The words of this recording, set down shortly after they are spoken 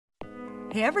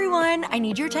Hey everyone, I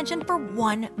need your attention for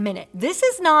 1 minute. This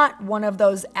is not one of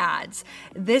those ads.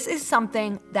 This is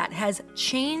something that has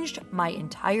changed my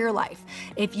entire life.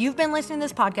 If you've been listening to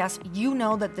this podcast, you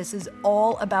know that this is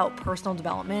all about personal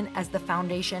development as the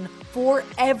foundation for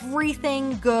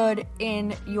everything good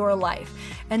in your life.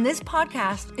 And this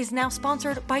podcast is now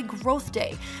sponsored by Growth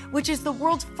Day, which is the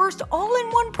world's first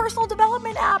all-in-one personal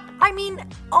development app. I mean,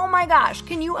 oh my gosh,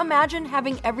 can you imagine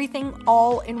having everything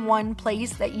all in one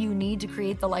place that you need to create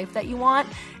the life that you want?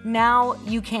 Now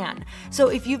you can. So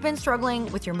if you've been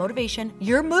struggling with your motivation,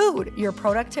 your mood, your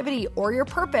productivity, or your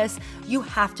purpose, you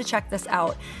have to check this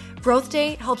out. Growth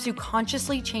Day helps you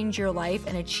consciously change your life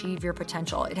and achieve your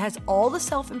potential. It has all the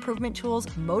self-improvement tools,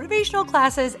 motivational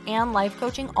classes, and life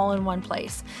coaching all in one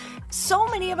place. So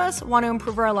many of us want to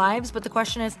improve our lives, but the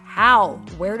question is how?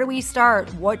 Where do we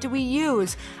start? What do we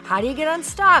use? How do you get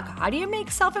unstuck? How do you make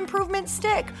self-improvement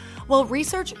stick? Well,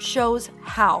 research shows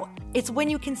how. It's when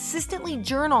you consistently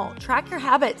journal, track your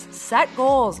habits, set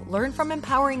goals, learn from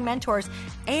empowering mentors,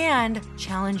 and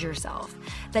challenge yourself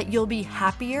that you'll be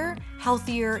happier,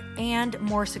 healthier, and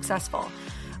more successful.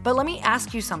 But let me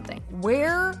ask you something.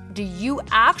 Where do you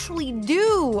actually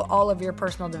do all of your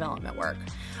personal development work?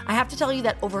 I have to tell you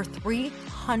that over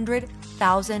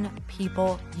 300,000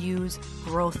 people use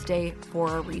Growth Day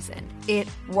for a reason. It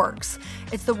works.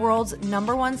 It's the world's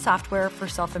 #1 software for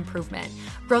self-improvement.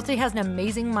 Growth Day has an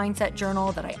amazing mindset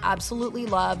journal that I absolutely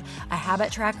love, a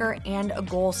habit tracker, and a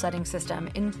goal-setting system.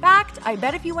 In fact, I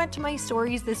bet if you went to my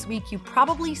stories this week, you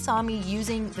probably saw me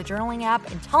using the journaling app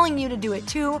and telling you to do it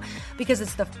too, because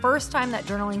it's the first time that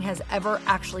journaling has ever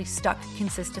actually stuck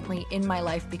consistently in my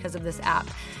life because of this app.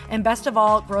 And best of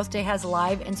all, Growth Day has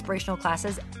live inspirational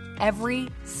classes every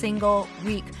single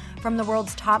week from the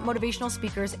world's top motivational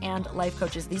speakers and life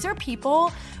coaches. These are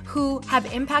people who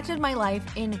have impacted my life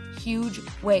in huge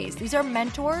ways. These are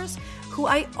mentors who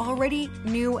I already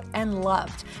knew and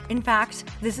loved. In fact,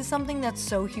 this is something that's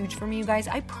so huge for me, you guys.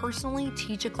 I personally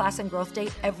teach a class in Growth Day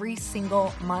every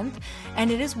single month,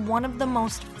 and it is one of the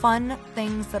most fun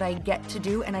things that I get to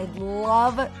do, and I'd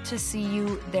love to see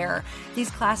you there.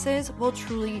 These classes will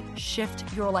truly shift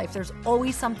your life. There's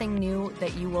always something new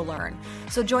that you will learn.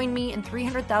 So join me and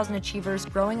 300,000 achievers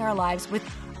growing our lives with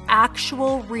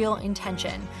actual real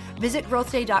intention. Visit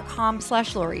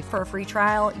growthday.com/Lori for a free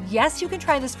trial. Yes, you can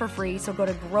try this for free. So go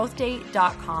to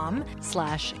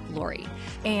growthday.com/Lori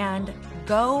and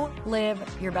go live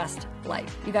your best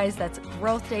life. You guys, that's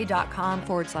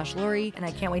growthday.com/Lori. And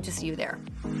I can't wait to see you there.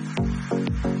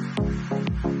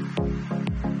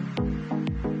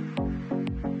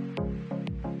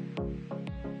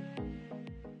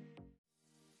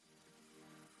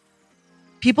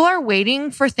 People are waiting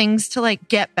for things to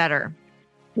get better.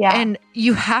 Yeah. And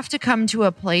you have to come to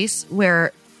a place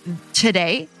where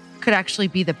today could actually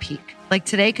be the peak. Like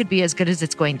today could be as good as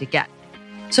it's going to get.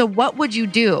 So what would you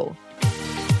do?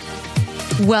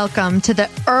 Welcome to the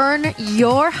Earn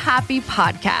Your Happy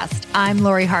podcast. I'm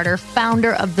Lori Harder,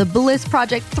 founder of The Bliss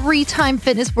Project, 3-time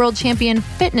fitness world champion,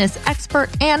 fitness expert,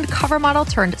 and cover model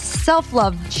turned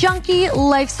self-love junkie,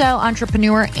 lifestyle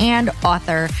entrepreneur, and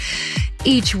author.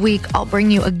 Each week, I'll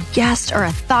bring you a guest or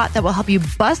a thought that will help you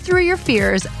bust through your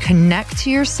fears, connect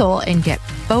to your soul, and get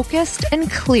focused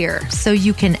and clear so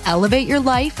you can elevate your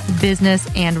life, business,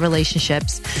 and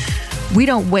relationships. We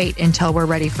don't wait until we're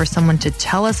ready for someone to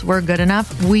tell us we're good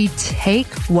enough. We take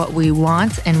what we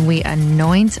want and we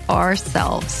anoint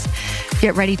ourselves.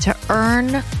 Get ready to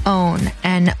earn, own,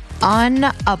 and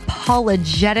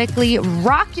unapologetically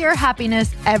rock your happiness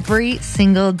every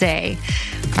single day.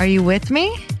 Are you with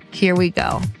me? Here we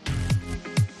go.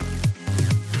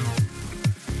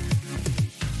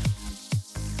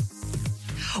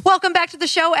 Welcome back to the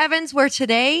show, Evans, where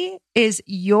today is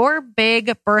your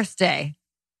big birthday.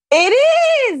 It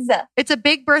is. It's a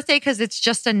big birthday because it's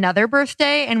just another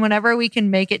birthday. And whenever we can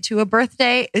make it to a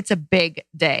birthday, it's a big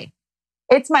day.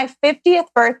 It's my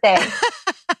 50th birthday.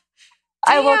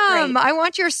 Damn, I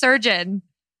want your surgeon.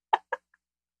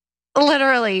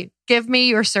 Literally, give me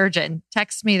your surgeon.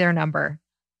 Text me their number.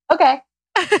 Okay.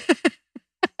 Do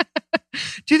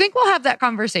you think we'll have that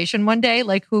conversation one day?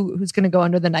 Like who's going to go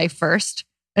under the knife first?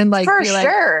 And for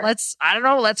sure. Let's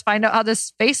find out how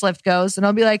this facelift goes. And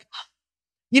I'll be like,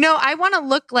 I want to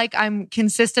look like I'm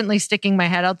consistently sticking my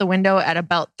head out the window at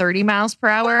about 30 miles per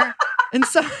hour. And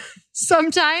so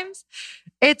sometimes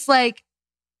it's like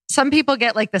some people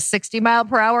get like the 60 mile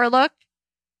per hour look.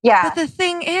 Yeah. But the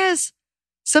thing is,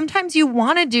 sometimes you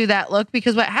want to do that look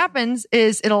because what happens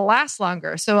is it'll last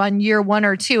longer. So on year 1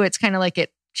 or 2, it's kind of like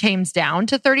it tames down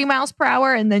to 30 miles per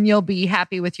hour and then you'll be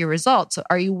happy with your results. So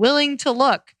are you willing to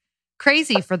look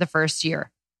crazy for the first year?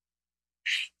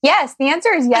 Yes, the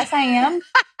answer is yes, I am.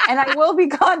 And I will be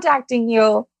contacting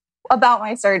you about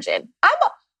my surgeon.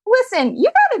 Listen, you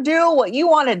got to do what you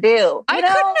want to do. I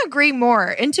couldn't agree more.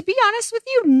 And to be honest with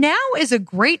you, now is a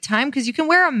great time because you can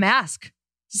wear a mask.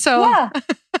 So yeah.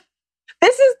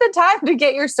 This is the time to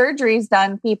get your surgeries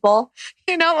done, people.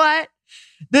 You know what?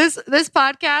 This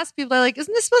podcast, people are like,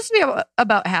 isn't this supposed to be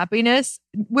about happiness?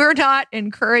 We're not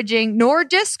encouraging nor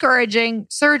discouraging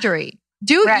surgery.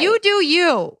 You do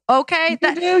you, okay?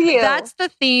 You do you. That's the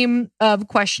theme of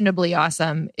Questionably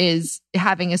Awesome, is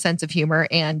having a sense of humor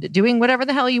and doing whatever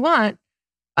the hell you want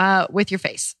with your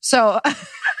face. So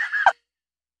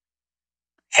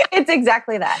it's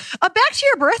exactly that. Back to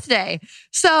your birthday.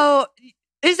 So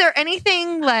is there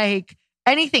anything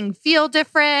feel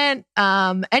different?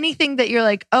 Anything that you're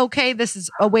like, okay, this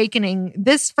is awakening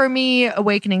this for me,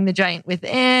 awakening the giant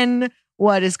within.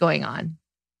 What is going on?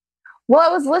 Well,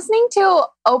 I was listening to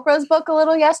Oprah's book a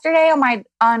little yesterday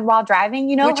on while driving.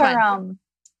 You know, which her one?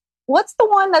 What's the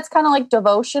one that's kind of like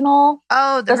devotional?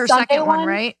 Oh, her second one,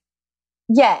 right?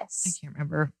 Yes. I can't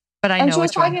remember, but I know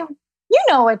which one. You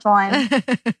know which one.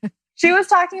 She was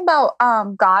talking about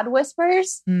God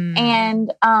whispers.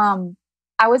 And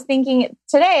I was thinking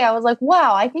today, I was like,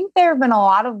 wow, I think there have been a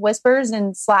lot of whispers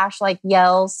and /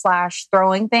 yells /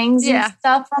 throwing things and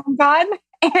stuff from God.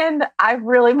 And I've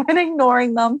really been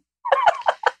ignoring them.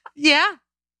 Yeah,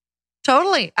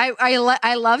 totally.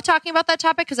 I love talking about that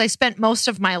topic because I spent most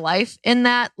of my life in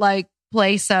that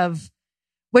place of,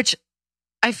 which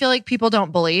I feel like people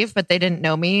don't believe, but they didn't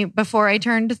know me before I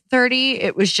turned 30.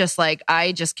 It was just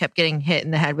I just kept getting hit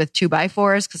in the head with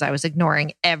 2x4s because I was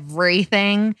ignoring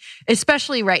everything,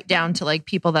 especially right down to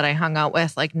people that I hung out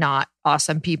with, not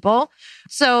awesome people.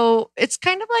 So it's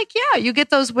kind of you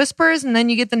get those whispers and then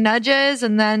you get the nudges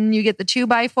and then you get the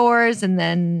 2x4s and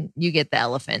then you get the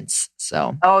elephants.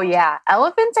 So, oh yeah,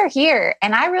 elephants are here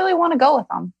and I really want to go with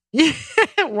them.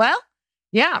 Well,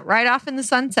 yeah, right off in the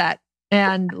sunset.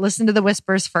 And listen to the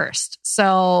whispers first.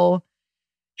 So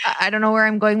I don't know where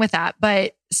I'm going with that.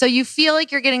 But so you feel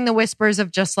like you're getting the whispers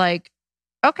of just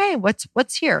okay,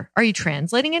 what's here? Are you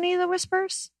translating any of the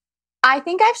whispers? I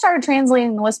think I've started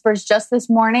translating the whispers just this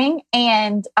morning.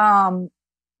 And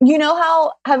you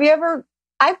know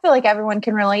I feel like everyone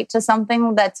can relate to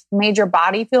something that's made your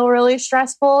body feel really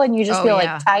stressful and you just feel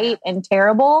tight and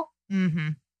terrible. Mm-hmm.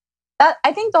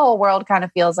 I think the whole world kind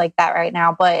of feels like that right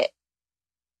now, but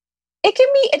it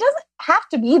doesn't have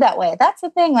to be that way. That's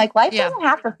the thing. Life doesn't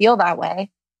have to feel that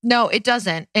way. No, it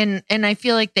doesn't. And I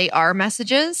feel like they are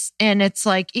messages. And it's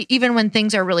even when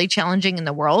things are really challenging in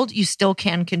the world, you still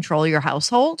can control your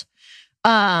household.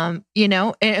 And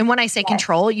when I say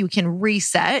control, you can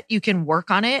reset, you can work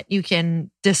on it, you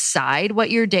can decide what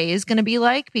your day is going to be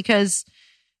like because,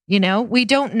 we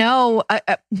don't know.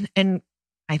 And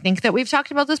I think that we've talked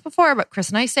about this before, but Chris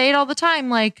and I say it all the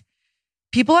time.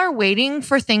 People are waiting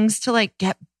for things to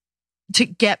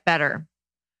get better.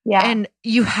 Yeah. And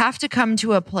you have to come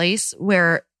to a place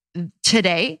where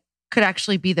today could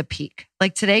actually be the peak.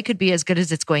 Today could be as good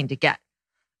as it's going to get.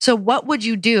 So what would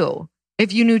you do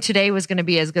if you knew today was going to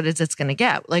be as good as it's going to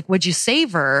get? Would you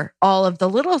savor all of the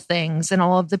little things and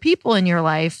all of the people in your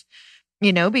life?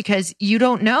 Because you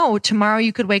don't know, tomorrow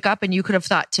you could wake up and you could have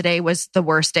thought today was the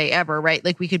worst day ever, right?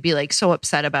 We could be so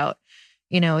upset about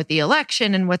the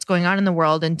election and what's going on in the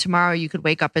world. And tomorrow you could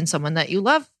wake up and someone that you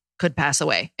love could pass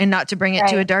away, and not to bring it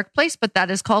to a dark place, but that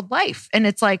is called life. And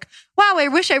it's wow, I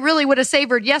wish I really would have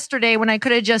savored yesterday when I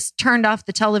could have just turned off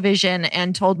the television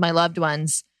and told my loved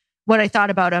ones what I thought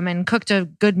about them and cooked a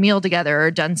good meal together or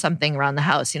done something around the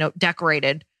house,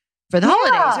 decorated for the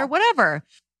holidays or whatever.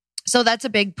 So that's a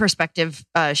big perspective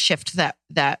shift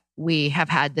that we have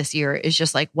had this year is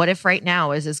just what if right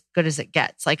now is as good as it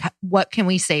gets? What can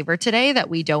we savor today that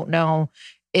we don't know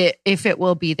if it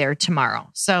will be there tomorrow?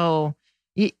 So,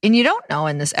 and you don't know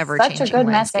in this ever-changing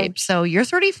landscape. Message. So you're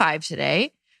 35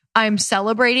 today. I'm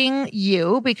celebrating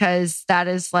you because that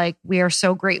is we are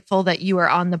so grateful that you are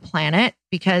on the planet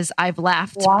because I've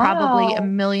laughed probably a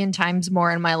million times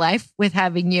more in my life with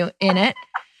having you in it.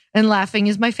 And laughing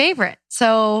is my favorite.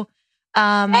 So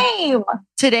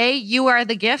today you are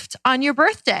the gift on your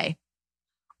birthday.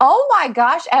 Oh my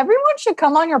gosh. Everyone should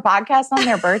come on your podcast on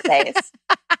their birthdays.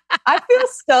 I feel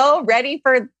so ready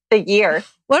for the year.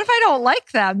 What if I don't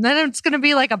like them? Then it's going to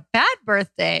be a bad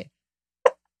birthday.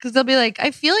 Because they'll be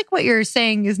I feel like what you're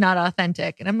saying is not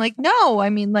authentic. And I'm no, I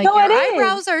mean, your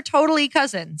eyebrows are totally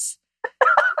cousins.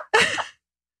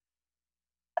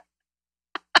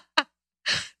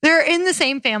 They're in the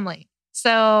same family.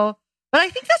 So, but I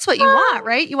think that's what you want,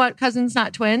 right? You want cousins,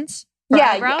 not twins?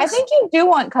 Yeah, eyebrows? I think you do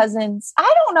want cousins.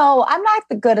 I don't know. I'm not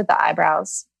good at the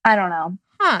eyebrows. I don't know.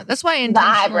 That's why I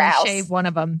intentionally shave one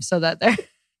of them so that they're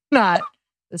not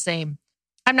the same.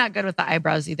 I'm not good with the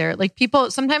eyebrows either. Like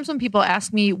sometimes when people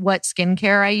ask me what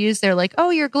skincare I use, they're like, "Oh,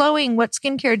 you're glowing. What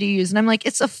skincare do you use?" And I'm like,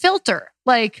 "It's a filter.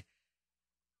 Like,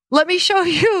 let me show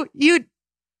you.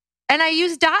 And I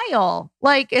use Dial.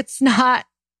 Like, it's not,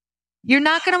 you're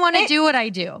not going to want to do what I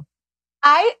do."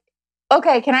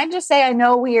 Okay, can I just say, I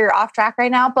know we're off track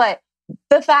right now, but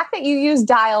the fact that you use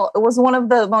Dial, it was one of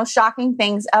the most shocking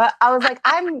things. I was like,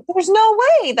 there's no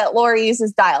way that Lori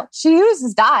uses Dial. She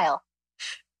uses Dial.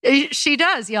 She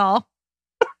does, y'all.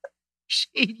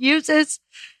 She uses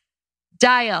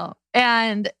Dial.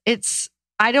 And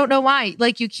I don't know why.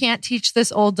 Like, you can't teach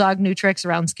this old dog new tricks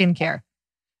around skincare.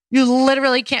 You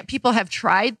literally can't. People have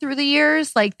tried through the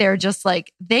years. Like, they're just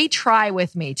like, they try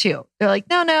with me too. They're like,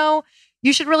 no,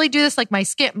 you should really do this. Like my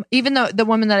skin, even though the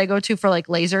woman that I go to for like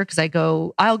laser, because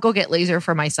I'll go get laser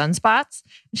for my sunspots.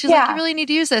 And she's like, you really need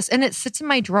to use this. And it sits in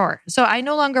my drawer. So I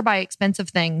no longer buy expensive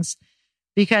things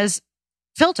because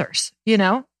filters,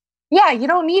 Yeah, you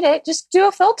don't need it. Just do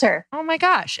a filter. Oh my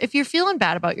gosh. If you're feeling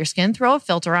bad about your skin, throw a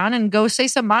filter on and go say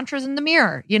some mantras in the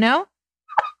mirror,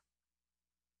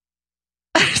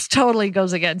 This totally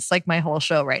goes against like my whole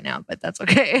show right now, but that's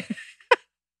okay.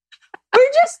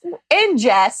 We're just in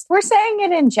jest. We're saying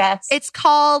it in jest. It's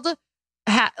called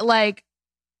I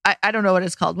don't know what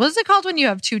it's called. What is it called when you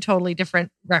have two totally different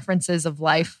references of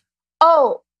life?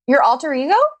 Oh, your alter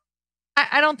ego?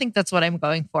 I don't think that's what I'm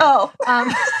going for. Oh.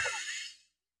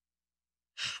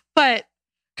 But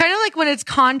kind of like when it's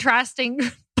contrasting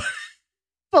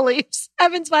beliefs.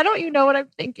 Evans, why don't you know what I'm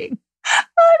thinking? I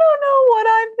don't know what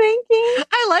I'm thinking.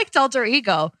 I liked alter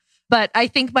ego, but I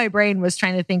think my brain was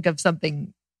trying to think of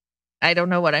something. I don't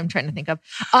know what I'm trying to think of.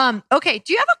 Okay.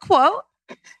 Do you have a quote?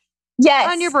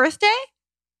 Yes. On your birthday?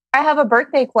 I have a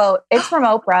birthday quote. It's from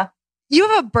Oprah. You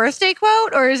have a birthday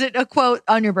quote, or is it a quote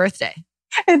on your birthday?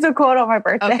 It's a quote on my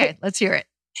birthday. Okay, let's hear it.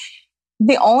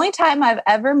 The only time I've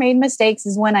ever made mistakes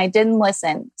is when I didn't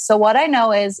listen. So what I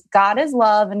know is God is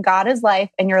love and God is life,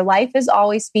 and your life is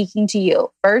always speaking to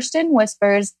you. First in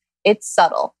whispers, it's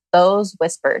subtle. Those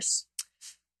whispers.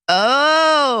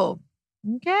 Oh,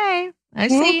 okay. I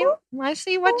see. I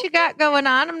see what you got going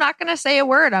on. I'm not going to say a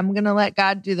word. I'm going to let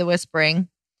God do the whispering.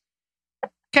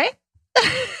 Okay.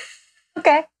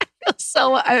 Okay.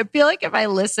 I feel like if I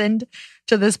listened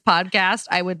to this podcast,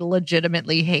 I would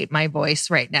legitimately hate my voice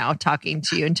right now talking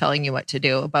to you and telling you what to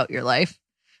do about your life.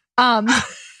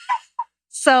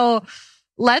 So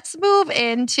let's move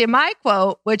into my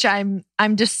quote, which I'm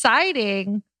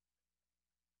deciding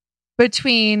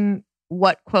between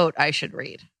what quote I should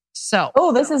read. So,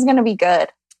 this is going to be good.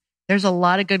 There's a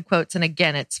lot of good quotes. And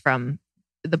again, it's from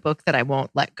the book that I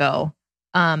won't let go.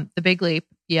 The Big Leap.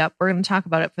 Yep. We're going to talk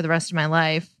about it for the rest of my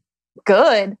life.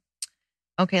 Good.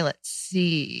 Okay. Let's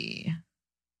see.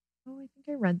 Oh, I think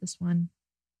I read this one.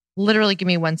 Literally give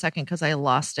me 1 second because I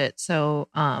lost it. So,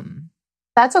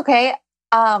 that's okay.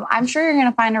 I'm sure you're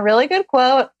going to find a really good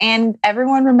quote, and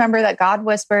everyone remember that God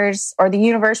whispers, or the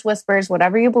universe whispers,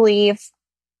 whatever you believe,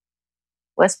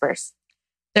 whispers.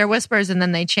 They're whispers and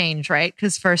then they change, right?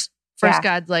 Because first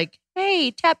God's like,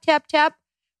 hey, tap, tap, tap.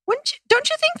 Don't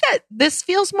you think that this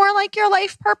feels more like your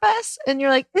life purpose? And you're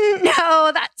like,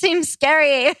 no, that seems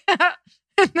scary.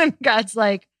 And then God's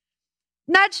like,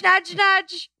 nudge, nudge,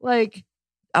 nudge. Like,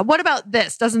 what about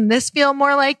this? Doesn't this feel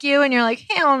more like you? And you're like,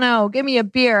 hell no, give me a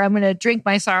beer. I'm going to drink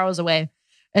my sorrows away.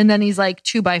 And then he's like,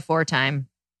 2x4 time.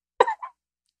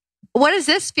 What does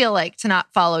this feel like to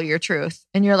not follow your truth?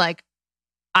 And you're like,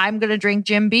 I'm going to drink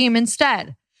Jim Beam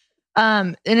instead.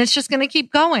 And it's just going to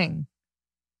keep going.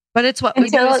 But it's what we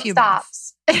do as humans.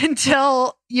 Stops.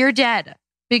 Until you're dead.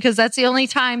 Because that's the only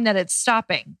time that it's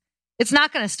stopping. It's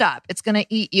not going to stop. It's going to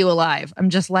eat you alive. I'm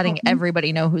just letting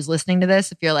everybody know who's listening to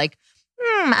this. If you're like,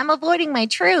 I'm avoiding my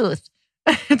truth.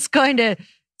 It's going to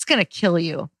kill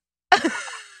you.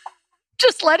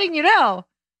 Just letting you know.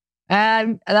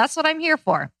 And that's what I'm here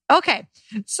for. Okay.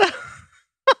 So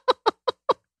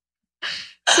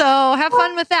have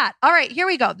fun with that. All right, here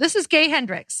we go. This is Gay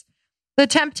Hendricks. The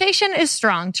temptation is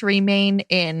strong to remain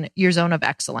in your zone of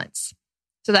excellence.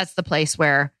 So that's the place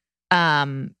where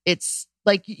it's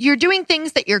like you're doing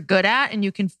things that you're good at and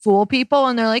you can fool people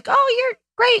and they're like, oh, you're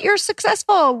great. You're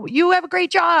successful. You have a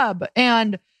great job.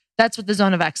 And that's what the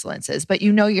zone of excellence is. But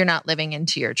you know you're not living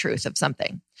into your truth of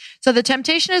something. So the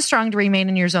temptation is strong to remain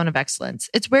in your zone of excellence.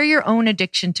 It's where your own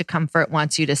addiction to comfort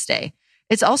wants you to stay.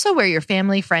 It's also where your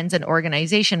family, friends, and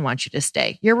organization want you to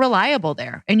stay. You're reliable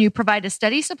there, and you provide a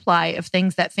steady supply of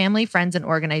things that family, friends, and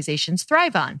organizations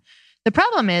thrive on. The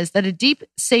problem is that a deep,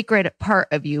 sacred part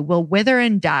of you will wither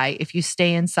and die if you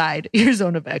stay inside your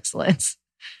zone of excellence.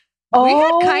 We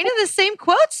had kind of the same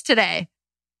quotes today.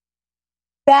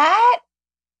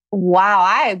 Wow,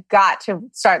 I've got to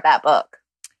start that book.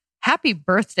 Happy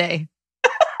birthday.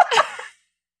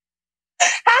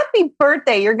 Happy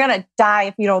birthday. You're going to die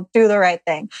if you don't do the right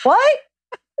thing. What?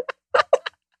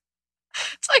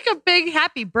 It's like a big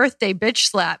happy birthday bitch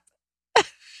slap.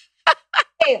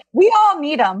 Hey, we all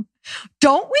need them.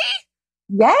 Don't we?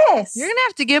 Yes. You're going to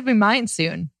have to give me mine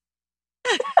soon.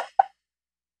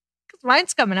 Because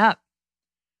mine's coming up.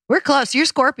 We're close. You're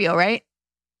Scorpio, right?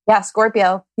 Yeah,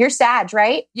 Scorpio. You're Sag,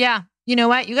 right? Yeah. You know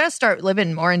what? You got to start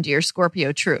living more into your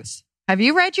Scorpio truth. Do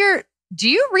you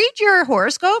read your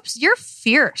horoscopes? You're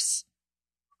fierce.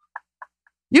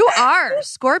 You are.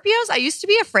 Scorpios. I used to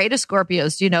be afraid of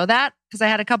Scorpios. Do you know that? Because I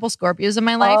had a couple Scorpios in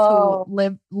my life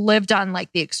who lived on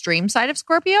like the extreme side of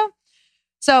Scorpio.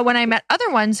 So when I met other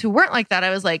ones who weren't like that, I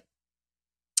was like,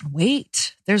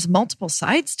 wait, there's multiple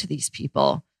sides to these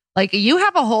people. Like you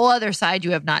have a whole other side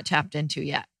you have not tapped into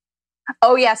yet.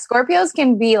 Oh yeah. Scorpios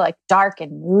can be like dark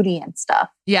and moody and stuff.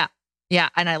 Yeah. Yeah.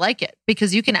 And I like it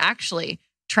because you can actually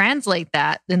translate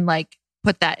that and like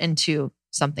put that into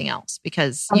something else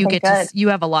because you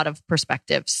have a lot of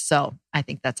perspectives. So I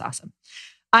think that's awesome.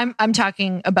 I'm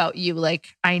talking about you.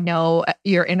 Like I know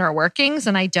your inner workings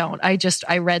and I don't. I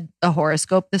read the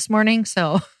horoscope this morning.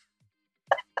 So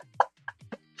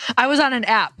I was on an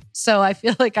app. So I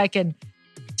feel like I can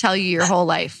tell you your whole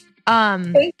life.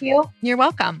 Thank you. You're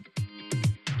welcome.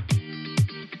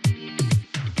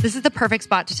 This is the perfect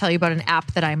spot to tell you about an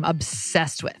app that I'm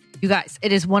obsessed with. You guys,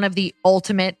 it is one of the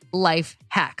ultimate life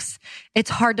hacks.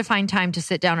 It's hard to find time to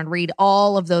sit down and read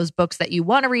all of those books that you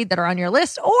want to read that are on your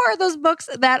list or those books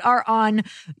that are on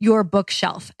your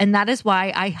bookshelf. And that is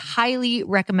why I highly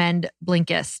recommend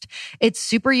Blinkist. It's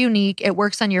super unique. It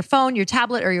works on your phone, your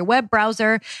tablet, or your web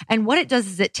browser. And what it does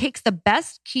is it takes the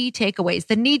best key takeaways,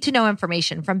 the need to know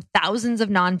information from thousands of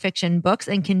nonfiction books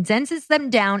and condenses them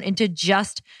down into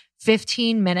just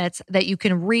 15 minutes that you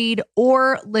can read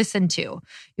or listen to.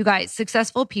 You guys,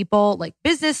 successful people like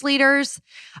business leaders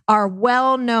are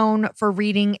well known for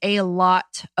reading a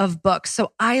lot of books.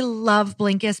 So I love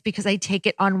Blinkist because I take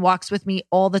it on walks with me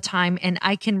all the time and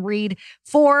I can read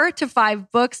 4 to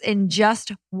 5 books in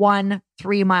just one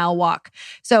 3-mile walk.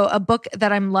 So a book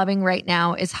that I'm loving right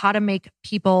now is How to Make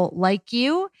People Like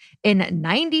You in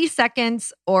 90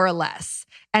 seconds or less.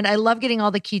 And I love getting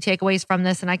all the key takeaways from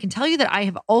this. And I can tell you that I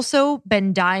have also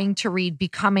been dying to read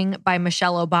Becoming by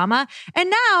Michelle Obama.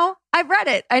 And now I've read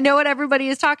it. I know what everybody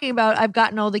is talking about. I've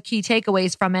gotten all the key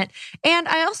takeaways from it. And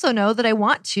I also know that I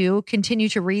want to continue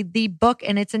to read the book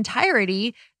in its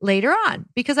entirety later on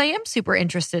because I am super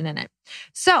interested in it.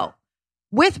 So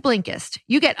with Blinkist,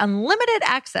 you get unlimited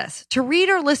access to read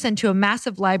or listen to a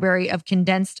massive library of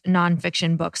condensed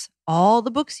nonfiction books, all the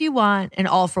books you want, and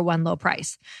all for one low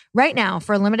price. Right now,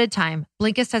 for a limited time,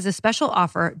 Blinkist has a special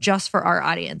offer just for our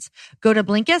audience. Go to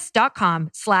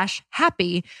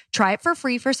Blinkist.com/happy, try it for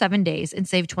free for 7 days, and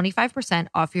save 25%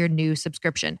 off your new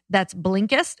subscription. That's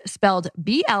Blinkist, spelled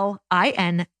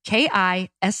BLINKIST.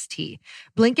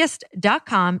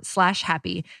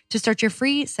 Blinkist.com/happy to start your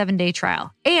free 7-day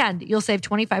trial. And you'll save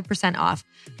 25% off,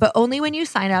 but only when you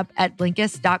sign up at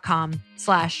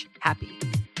Blinkist.com/happy.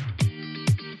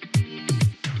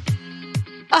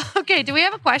 Okay, do we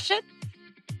have a question?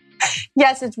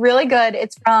 Yes, it's really good.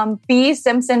 It's from B.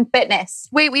 Simpson Fitness.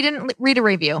 Wait, we didn't read a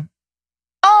review.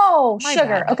 Oh, My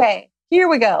sugar. bad. Okay, here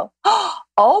we go.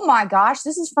 Oh my gosh,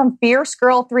 this is from Fierce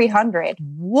Girl 300.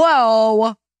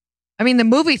 Whoa. I mean, the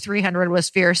movie 300 was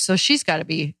fierce, so she's got to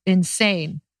be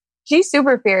insane. She's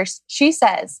super fierce. She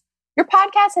says, your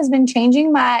podcast has been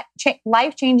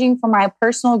life-changing for my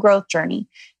personal growth journey.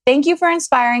 Thank you for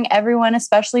inspiring everyone,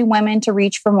 especially women, to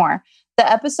reach for more. The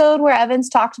episode where Evans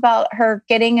talked about her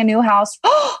getting a new house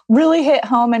really hit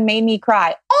home and made me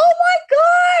cry. Oh my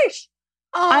gosh!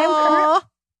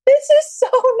 This is so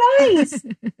nice.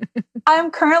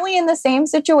 I'm currently in the same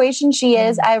situation she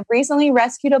is. I've recently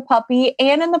rescued a puppy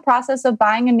and in the process of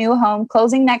buying a new home,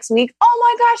 closing next week. Oh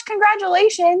my gosh,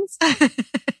 congratulations.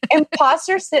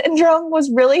 Imposter syndrome was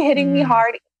really hitting me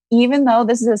hard, even though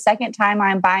this is the second time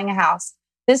I'm buying a house.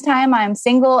 This time I am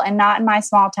single and not in my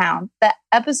small town. The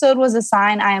episode was a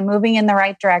sign I am moving in the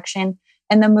right direction,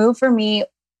 and the move for me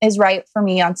is right for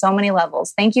me on so many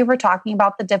levels. Thank you for talking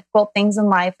about the difficult things in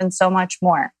life and so much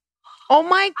more. Oh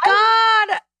my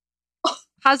God.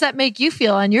 How's that make you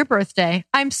feel on your birthday?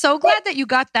 I'm so glad that you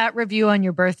got that review on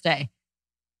your birthday.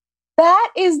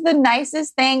 That is the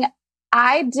nicest thing.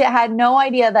 I had no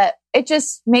idea that it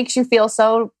just makes you feel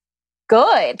so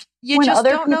good. You just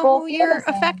don't know who you're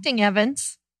affecting,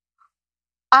 Evans.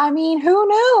 I mean, who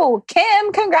knew?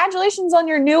 Kim, congratulations on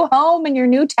your new home and your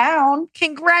new town.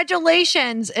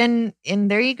 Congratulations. And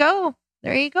there you go.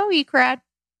 There you go, eCrad.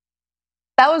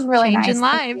 That was really Changing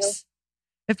nice. lives.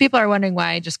 If people are wondering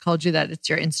why I just called you that, it's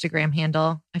your Instagram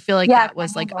handle. I feel like that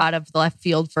was like out of the left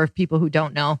field for people who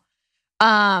don't know.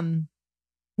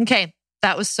 Okay.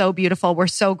 That was so beautiful. We're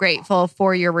so grateful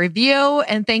for your review.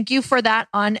 And thank you for that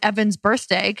on Evan's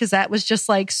birthday, because that was just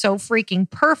like so freaking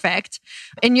perfect.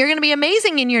 And you're going to be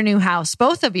amazing in your new house,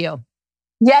 both of you.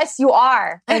 Yes, you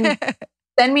are. And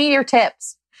send me your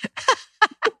tips.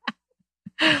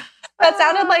 That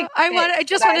sounded like I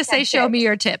just want to say, show me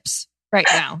your tips right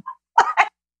now.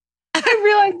 I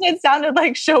realized it sounded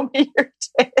like show me your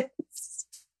tips.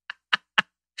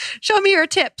 Show me your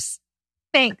tips.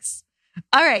 Thanks.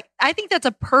 All right. I think that's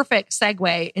a perfect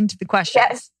segue into the questions.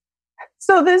 Yes.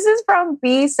 So this is from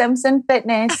B Simpson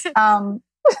Fitness.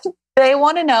 They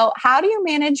want to know, how do you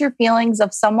manage your feelings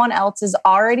if someone else is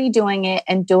already doing it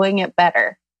and doing it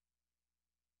better?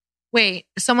 Wait,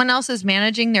 someone else is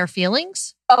managing their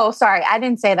feelings? Oh, sorry. I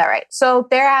didn't say that right. So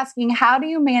they're asking, how do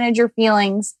you manage your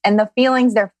feelings? And the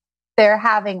feelings they're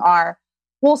having are,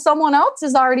 well, someone else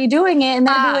is already doing it and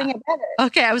they're doing it better.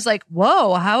 Okay. I was like,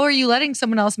 whoa, how are you letting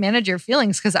someone else manage your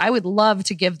feelings? Because I would love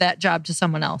to give that job to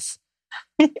someone else.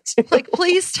 Like,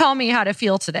 please tell me how to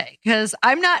feel today, because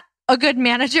I'm not a good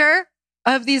manager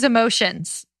of these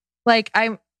emotions. Like,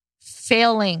 I'm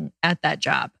failing at that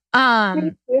job.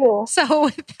 So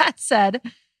with that said,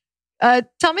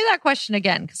 tell me that question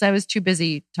again, because I was too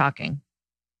busy talking.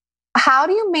 How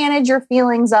do you manage your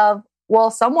feelings of, well,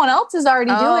 someone else is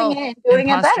already doing it and doing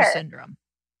it better? Syndrome.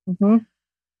 Mm-hmm.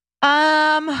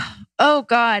 Oh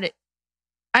God.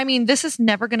 I mean, this is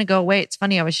never going to go away. It's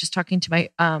funny. I was just talking to my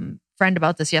friend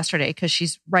about this yesterday, because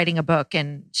she's writing a book,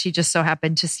 and she just so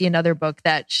happened to see another book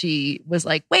that she was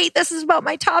like, wait, this is about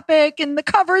my topic, and the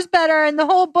cover's better and the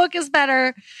whole book is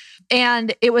better.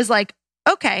 And it was like,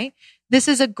 okay, this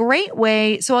is a great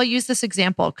way. So I'll use this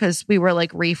example because we were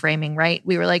like reframing, right?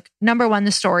 We were like, number one,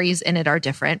 the stories in it are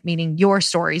different, meaning your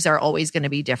stories are always going to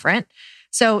be different.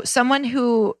 So someone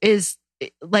who is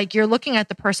like, you're looking at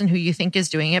the person who you think is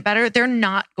doing it better, they're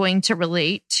not going to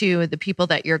relate to the people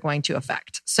that you're going to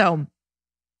affect. So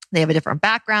they have a different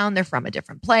background. They're from a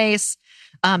different place.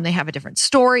 They have a different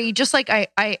story. Just like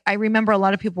I remember a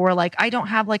lot of people were like, I don't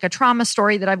have like a trauma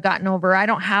story that I've gotten over. I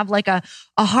don't have like a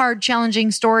hard, challenging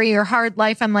story or hard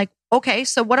life. I'm like, okay,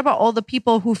 so what about all the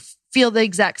people who feel the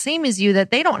exact same as you,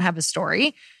 that they don't have a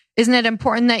story? Isn't it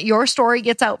important that your story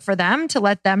gets out for them, to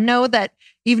let them know that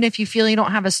even if you feel you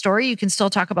don't have a story, you can still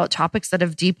talk about topics that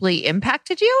have deeply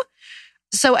impacted you?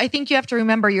 So I think you have to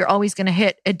remember you're always going to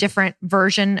hit a different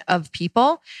version of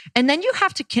people. And then you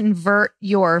have to convert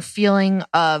your feeling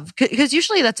of, because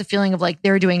usually that's a feeling of like,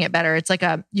 they're doing it better. It's like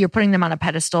you're putting them on a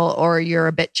pedestal, or you're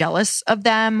a bit jealous of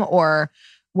them, or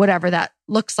whatever that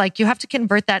looks like. You have to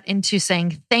convert that into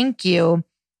saying, thank you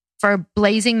for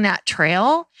blazing that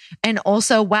trail. And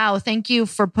also, wow, thank you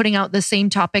for putting out the same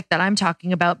topic that I'm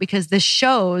talking about, because this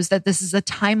shows that this is a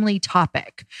timely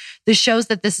topic. This shows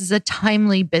that this is a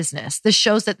timely business. This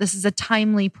shows that this is a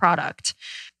timely product.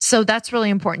 So that's really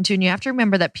important too. And you have to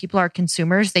remember that people are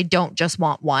consumers. They don't just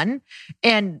want one,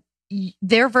 and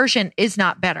their version is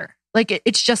not better. Like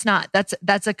it's just not.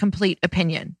 That's a complete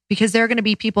opinion, because there are going to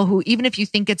be people who, even if you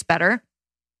think it's better,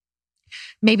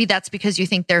 maybe that's because you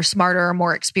think they're smarter or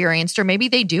more experienced, or maybe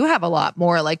they do have a lot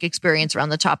more like experience around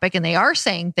the topic and they are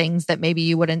saying things that maybe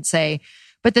you wouldn't say.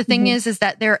 But the thing is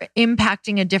that they're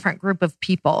impacting a different group of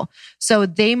people. So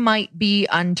they might be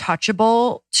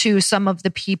untouchable to some of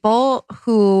the people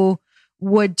who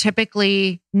would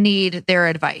typically need their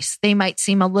advice. They might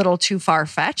seem a little too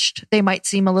far-fetched. They might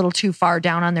seem a little too far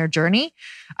down on their journey.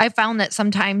 I found that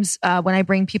sometimes when I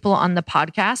bring people on the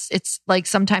podcast, it's like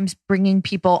sometimes bringing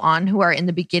people on who are in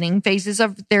the beginning phases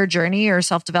of their journey or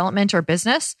self-development or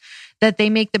business, that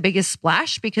they make the biggest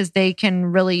splash, because they can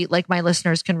really, like my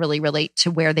listeners can really relate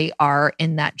to where they are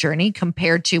in that journey,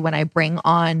 compared to when I bring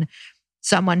on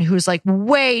someone who's like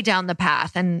way down the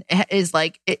path and is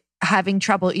like having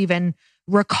trouble even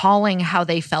recalling how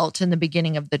they felt in the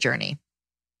beginning of the journey.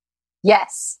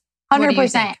 Yes,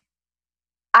 100%.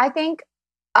 I think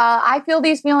I feel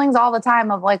these feelings all the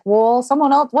time of like, well,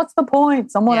 someone else, what's the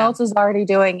point? Someone else is already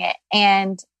doing it.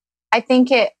 And I think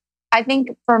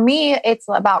for me, it's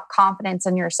about confidence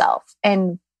in yourself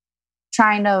and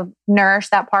trying to nourish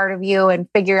that part of you and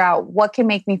figure out what can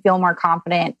make me feel more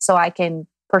confident so I can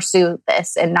pursue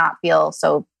this and not feel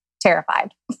so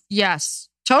terrified. Yes.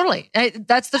 Totally.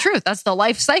 That's the truth. That's the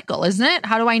life cycle, isn't it?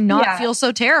 How do I not feel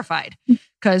so terrified?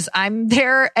 Because I'm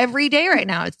there every day right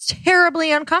now. It's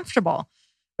terribly uncomfortable.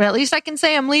 But at least I can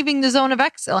say I'm leaving the zone of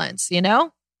excellence, you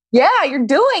know? Yeah, you're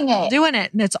doing it. Doing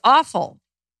it. And it's awful.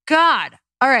 God.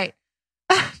 All right.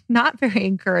 Not very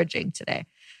encouraging today.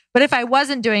 But if I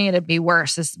wasn't doing it, it'd be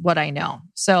worse, is what I know.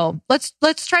 So let's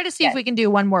try to see if we can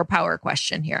do one more power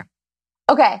question here.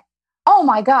 Okay. Oh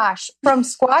my gosh. From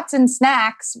Squats and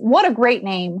Snacks. What a great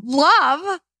name.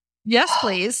 Love. Yes,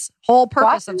 please. Whole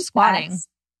purpose of squatting. Snacks.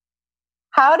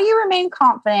 How do you remain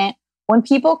confident when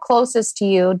people closest to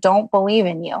you don't believe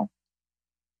in you?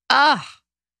 How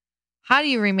do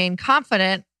you remain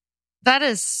confident? That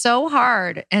is so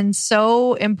hard and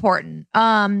so important.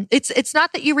 It's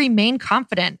not that you remain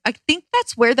confident. I think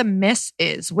that's where the miss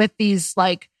is with these,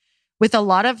 like, with a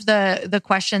lot of the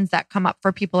questions that come up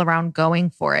for people around going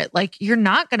for it. Like, you're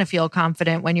not going to feel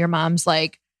confident when your mom's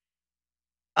like,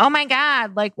 oh my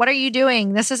God, like, what are you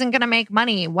doing? This isn't going to make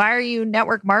money. Why are you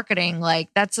network marketing? Like,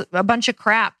 that's a bunch of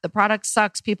crap. The product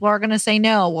sucks. People are going to say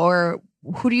no. Or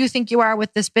who do you think you are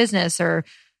with this business? Or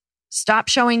stop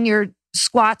showing your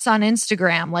squats on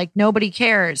Instagram. Like, nobody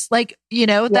cares. Like, you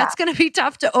know, that's going to be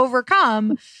tough to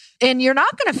overcome. And you're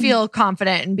not going to feel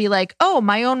confident and be like, oh,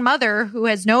 my own mother who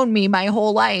has known me my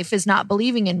whole life is not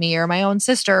believing in me, or my own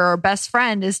sister or best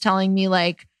friend is telling me,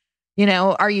 like, you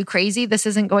know, are you crazy? This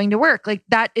isn't going to work. Like,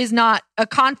 that is not a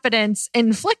confidence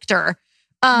inflictor.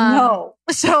 No.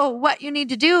 So what you need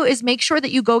to do is make sure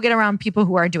that you go get around people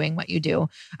who are doing what you do.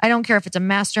 I don't care if it's a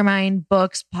mastermind,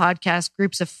 books, podcasts,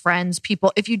 groups of friends,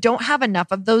 people. If you don't have enough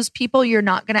of those people, you're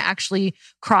not going to actually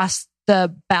cross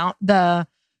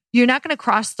you're not going to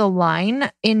cross the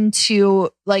line into,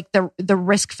 like, the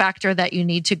risk factor that you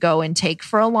need to go and take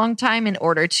for a long time in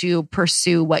order to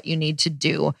pursue what you need to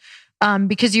do.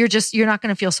 Because you're not going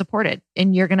to feel supported,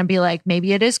 and you're going to be like,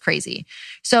 maybe it is crazy.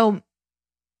 So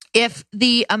if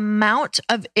the amount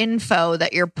of info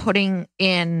that you're putting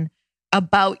in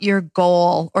about your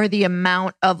goal, or the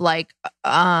amount of, like,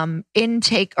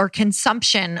 intake or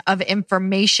consumption of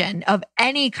information of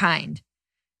any kind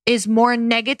is more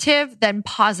negative than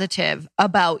positive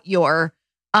about your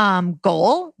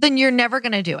goal, then you're never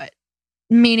going to do it.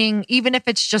 Meaning, even if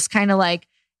it's just kind of like,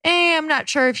 I'm not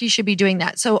sure if you should be doing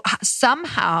that. So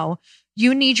somehow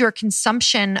you need your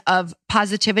consumption of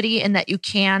positivity, and that you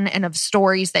can, and of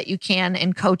stories that you can,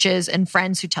 and coaches and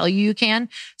friends who tell you can.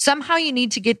 Somehow you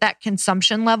need to get that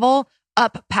consumption level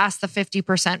up past the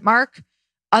 50% mark.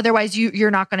 Otherwise,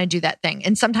 you're not going to do that thing.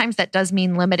 And sometimes that does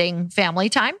mean limiting family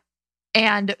time.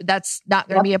 And that's not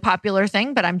going to be a popular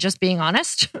thing, but I'm just being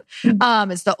honest.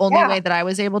 It's the only way that I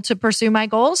was able to pursue my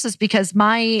goals, is because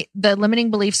the limiting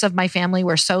beliefs of my family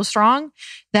were so strong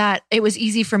that it was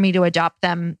easy for me to adopt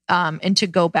them and to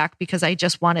go back, because I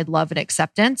just wanted love and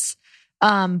acceptance.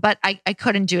 But I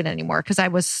couldn't do it anymore, because I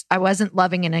wasn't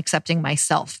loving and accepting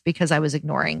myself, because I was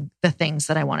ignoring the things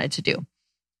that I wanted to do.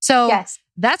 So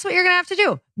that's what you're going to have to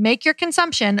do. Make your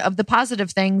consumption of the positive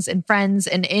things and friends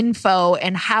and info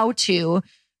and how to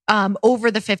over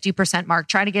the 50% mark.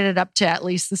 Try to get it up to at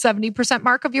least the 70%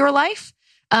 mark of your life.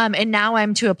 And now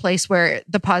I'm to a place where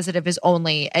the positive is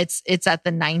it's at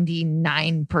the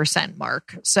 99%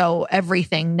 mark. So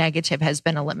everything negative has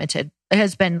been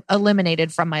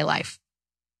eliminated from my life.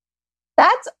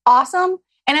 That's awesome.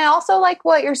 And I also like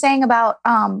what you're saying about,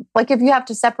 like, if you have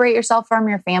to separate yourself from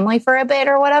your family for a bit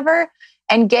or whatever,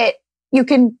 and you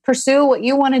can pursue what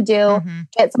you want to do,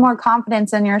 get some more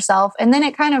confidence in yourself. And then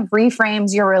it kind of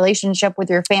reframes your relationship with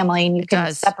your family, and you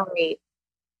can separate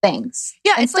things.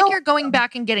 Yeah. It's like you're going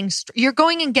back and getting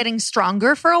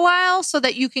stronger for a while, so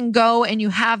that you can go and you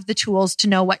have the tools to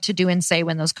know what to do and say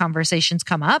when those conversations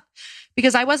come up.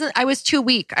 Because I was too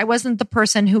weak. I wasn't the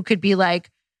person who could be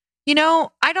like, you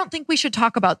know, I don't think we should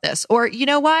talk about this. Or, you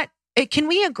know what? Can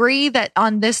we agree that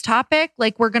on this topic,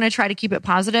 like, we're going to try to keep it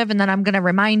positive, and then I'm going to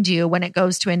remind you when it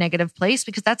goes to a negative place,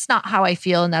 because that's not how I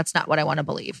feel, and that's not what I want to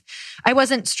believe. I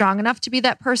wasn't strong enough to be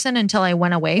that person until I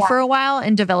went away for a while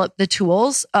and developed the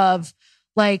tools of,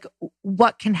 like,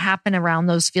 what can happen around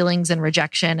those feelings and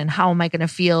rejection, and how am I going to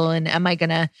feel, and am I going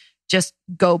to just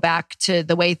go back to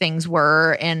the way things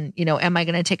were, and, you know, am I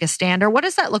going to take a stand, or what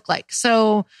does that look like?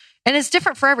 So, and it's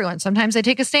different for everyone. Sometimes I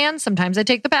take a stand. Sometimes I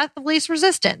take the path of least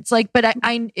resistance. Like, but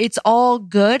it's all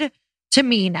good to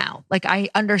me now. Like, I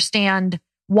understand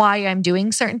why I'm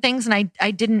doing certain things. And I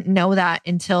didn't know that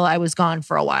until I was gone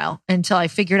for a while, until I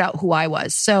figured out who I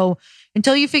was. So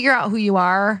until you figure out who you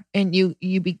are, and you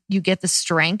get the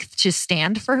strength to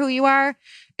stand for who you are,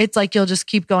 it's like you'll just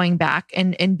keep going back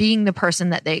and being the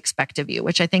person that they expect of you,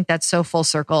 which I think that's so full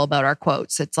circle about our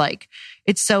quotes. It's like,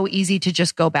 it's so easy to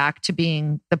just go back to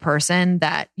being the person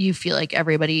that you feel like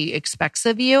everybody expects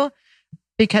of you,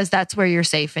 because that's where you're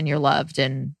safe and you're loved,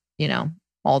 and, you know,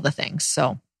 all the things.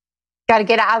 So Got to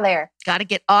get out of there. Got to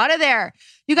get out of there.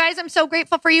 You guys, I'm so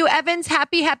grateful for you. Evans,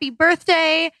 happy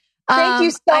birthday. Thank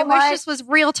you so much. I wish this was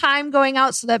real time going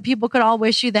out so that people could all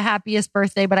wish you the happiest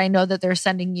birthday, but I know that they're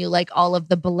sending you like all of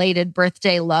the belated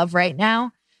birthday love right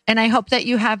now. And I hope that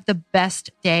you have the best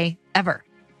day ever.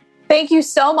 Thank you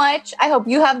so much. I hope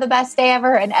you have the best day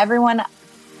ever and everyone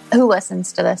who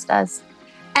listens to this does.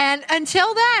 And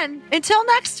until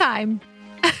next time,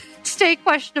 stay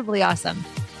questionably awesome.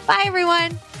 Bye,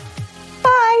 everyone.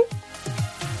 Bye.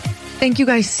 Thank you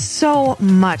guys so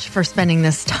much for spending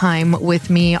this time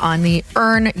with me on the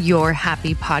Earn Your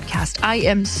Happy podcast. I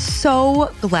am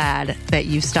so glad that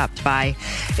you stopped by.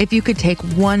 If you could take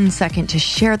 1 second to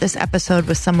share this episode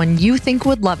with someone you think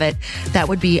would love it, that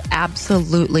would be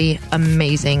absolutely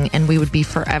amazing, and we would be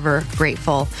forever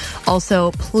grateful.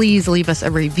 Also, please leave us a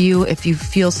review if you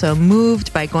feel so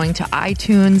moved by going to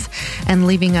iTunes and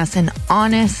leaving us an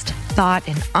honest thought,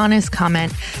 an honest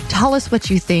comment. Tell us what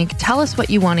you think. Tell us what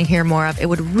you want to hear more of. It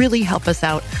would really help us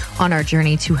out on our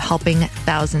journey to helping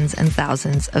thousands and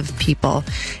thousands of people.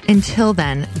 Until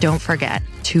then, don't forget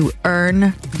to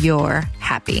earn your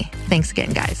happy. Thanks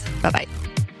again, guys. Bye-bye.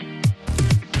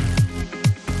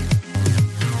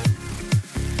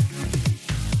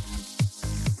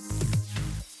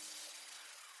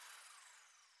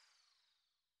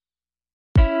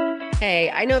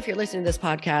 Hey, I know if you're listening to this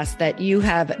podcast that you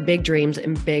have big dreams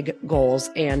and big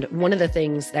goals. And one of the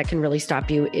things that can really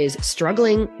stop you is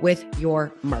struggling with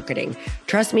your marketing.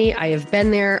 Trust me, I have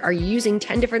been there. Are you using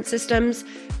 10 different systems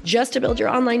just to build your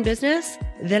online business?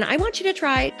 Then I want you to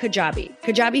try Kajabi.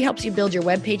 Kajabi helps you build your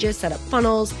web pages, set up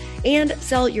funnels, and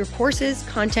sell your courses,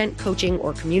 content, coaching,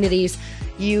 or communities.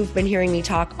 You've been hearing me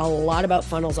talk a lot about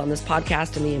funnels on this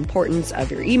podcast and the importance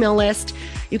of your email list.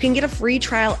 You can get a free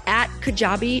trial at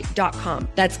kajabi.com.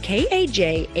 That's Kajabi.com.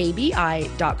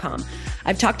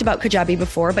 I've talked about Kajabi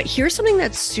before, but here's something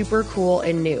that's super cool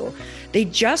and new. They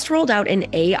just rolled out an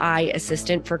AI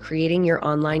assistant for creating your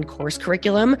online course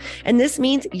curriculum. And this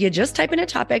means you just type in a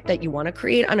topic that you want to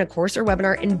create on a course or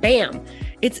webinar and bam,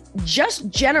 it just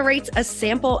generates a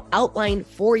sample outline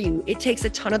for you. It takes a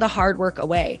ton of the hard work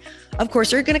away. Of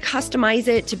course, you're going to customize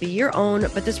it to be your own,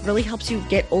 but this really helps you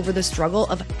get over the struggle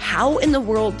of how in the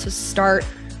world to start,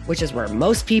 which is where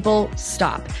most people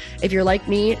stop. If you're like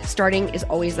me, starting is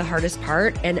always the hardest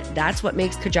part, and that's what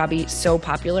makes Kajabi so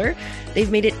popular.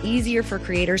 They've made it easier for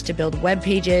creators to build web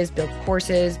pages, build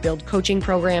courses, build coaching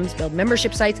programs, build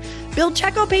membership sites, build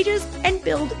checkout pages, and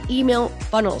build email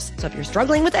funnels. So if you're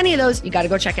struggling with any of those, you got to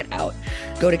go check it out.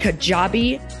 Go to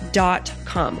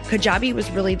Kajabi.com. Kajabi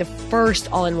was really the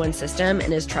first all-in-one system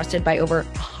and is trusted by over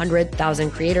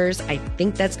 100,000 creators. I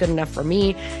think that's good enough for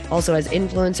me. Also, as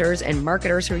influencers and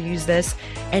marketers who use this.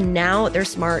 And now their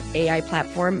smart AI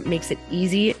platform makes it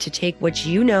easy to take what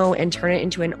you know and turn it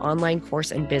into an online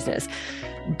course and business.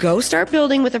 Go start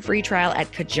building with a free trial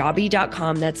at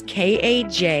Kajabi.com. That's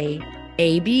Kajabi.com.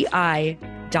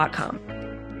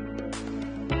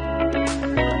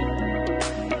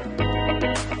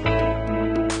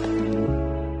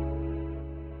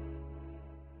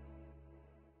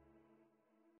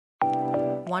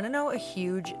 Want to know a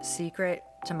huge secret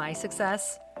to my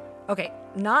success? Okay,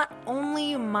 not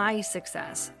only my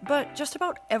success, but just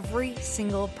about every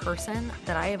single person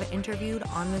that I have interviewed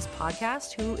on this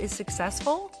podcast who is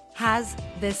successful has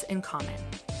this in common.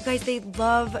 You guys, they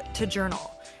love to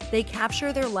journal. They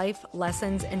capture their life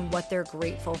lessons and what they're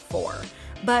grateful for.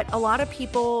 But a lot of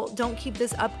people don't keep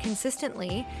this up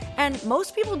consistently. And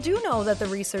most people do know that the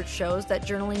research shows that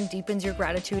journaling deepens your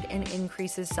gratitude and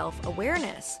increases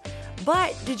self-awareness.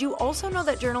 But did you also know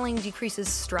that journaling decreases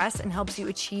stress and helps you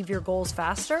achieve your goals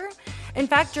faster? In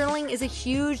fact, journaling is a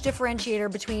huge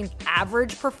differentiator between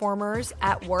average performers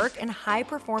at work and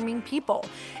high-performing people.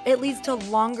 It leads to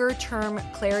longer-term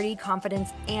clarity,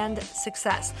 confidence, and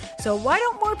success. So why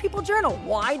don't more people journal?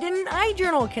 Why didn't I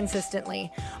journal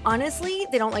consistently? Honestly,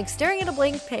 they don't like staring at a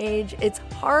blank page. It's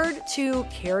hard to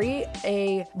carry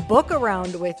a book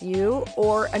around with you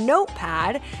or a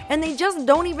notepad, and they just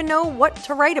don't even know what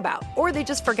to write about, or they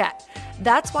just forget.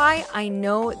 That's why I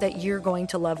know that you're going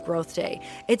to love Growth Day.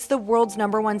 It's the world's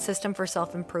 #1 system for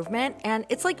self-improvement, and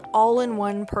it's like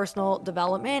all-in-one personal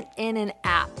development in an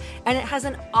app. And it has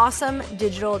an awesome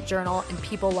digital journal, and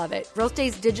people love it. Growth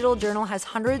Day's digital journal has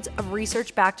hundreds of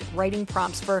research-backed writing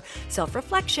prompts for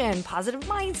self-reflection, positive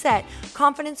mindset,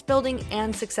 confidence building,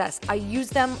 and success. I use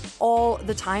them all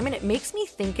the time, and it makes me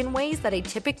think in ways that I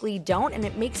typically don't, and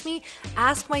it makes me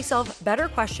ask myself better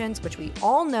questions, which we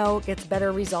all know gets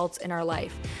better results in our life.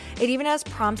 life. It even has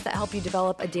prompts that help you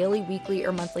develop a daily, weekly,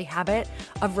 or monthly habit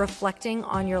of reflecting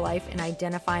on your life and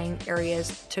identifying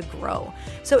areas to grow.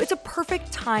 So it's a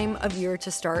perfect time of year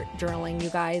to start journaling, you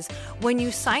guys. When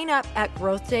you sign up at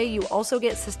Growth Day, you also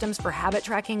get systems for habit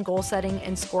tracking, goal setting,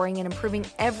 and scoring, and improving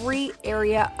every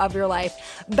area of your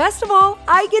life. Best of all,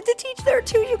 I get to teach there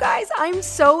too, you guys. I'm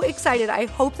so excited. I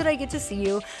hope that I get to see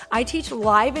you. I teach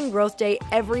live in Growth Day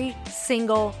every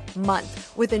single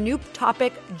month with a new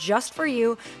topic just for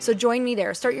you. So join me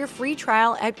there. Start your free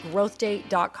trial at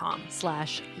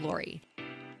growthday.com/Lori.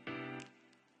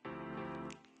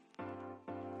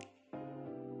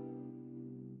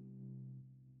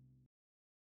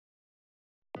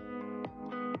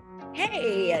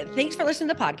 Hey, thanks for listening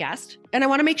to the podcast. And I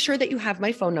want to make sure that you have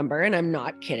my phone number, and I'm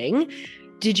not kidding.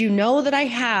 Did you know that I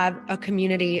have a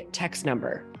community text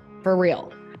number? For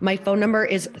real. My phone number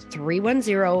is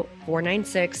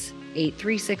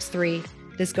 310-496-8363.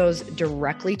 This goes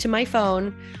directly to my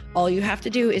phone. All you have to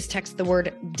do is text the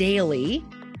word daily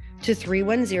to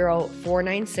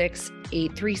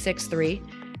 310-496-8363.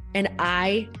 And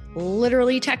I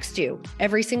literally text you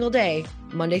every single day,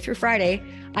 Monday through Friday.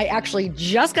 I actually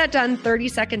just got done 30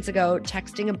 seconds ago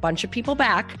texting a bunch of people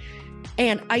back,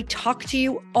 and I talk to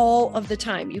you all of the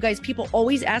time. You guys, people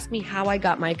always ask me how I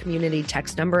got my community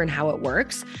text number and how it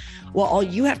works. Well, all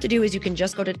you have to do is you can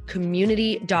just go to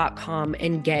community.com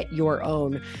and get your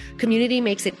own. Community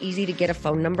makes it easy to get a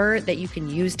phone number that you can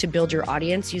use to build your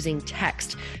audience using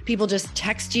text. People just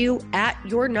text you at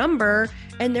your number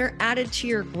and they're added to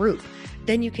your group.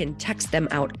 Then you can text them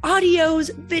out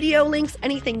audios, video links,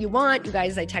 anything you want. You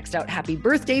guys, I text out happy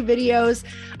birthday videos.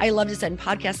 I love to send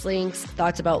podcast links,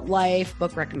 thoughts about life,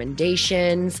 book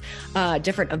recommendations,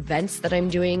 different events that I'm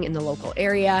doing in the local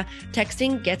area.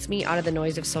 Texting gets me out of the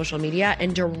noise of social media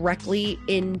and directly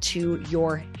into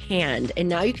your hand. And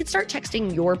now you can start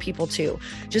texting your people too.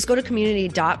 Just go to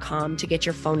community.com to get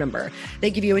your phone number. They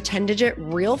give you a 10-digit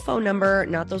real phone number,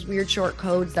 not those weird short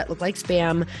codes that look like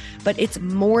spam, but it's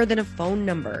more than a phone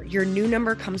number. Your new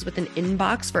number comes with an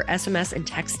inbox for SMS and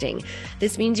texting.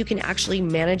 This means you can actually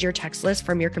manage your text list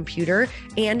from your computer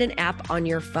and an app on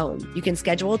your phone. You can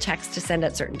schedule text to send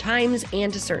at certain times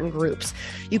and to certain groups.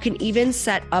 You can even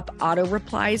set up auto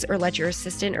replies or let your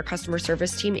assistant or customer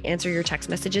service team answer your text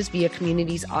messages via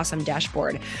Community's awesome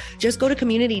dashboard. Just go to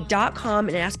community.com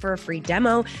and ask for a free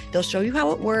demo. They'll show you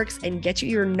how it works and get you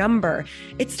your number.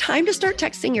 It's time to start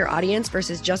texting your audience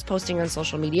versus just posting on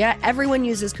social media. Everyone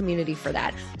uses Community for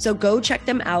that. So go check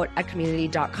them out at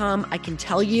community.com. I can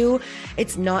tell you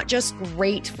it's not just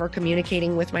great for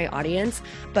communicating with my audience,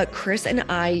 but Chris and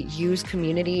I use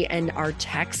Community and our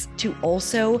texts to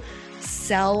also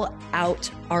sell out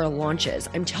our launches.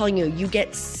 I'm telling you, you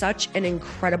get such an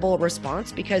incredible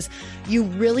response because you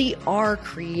really are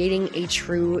creating a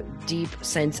true, deep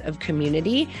sense of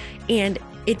community, and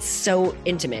it's so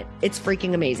intimate. It's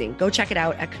freaking amazing. Go check it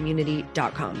out at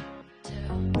community.com.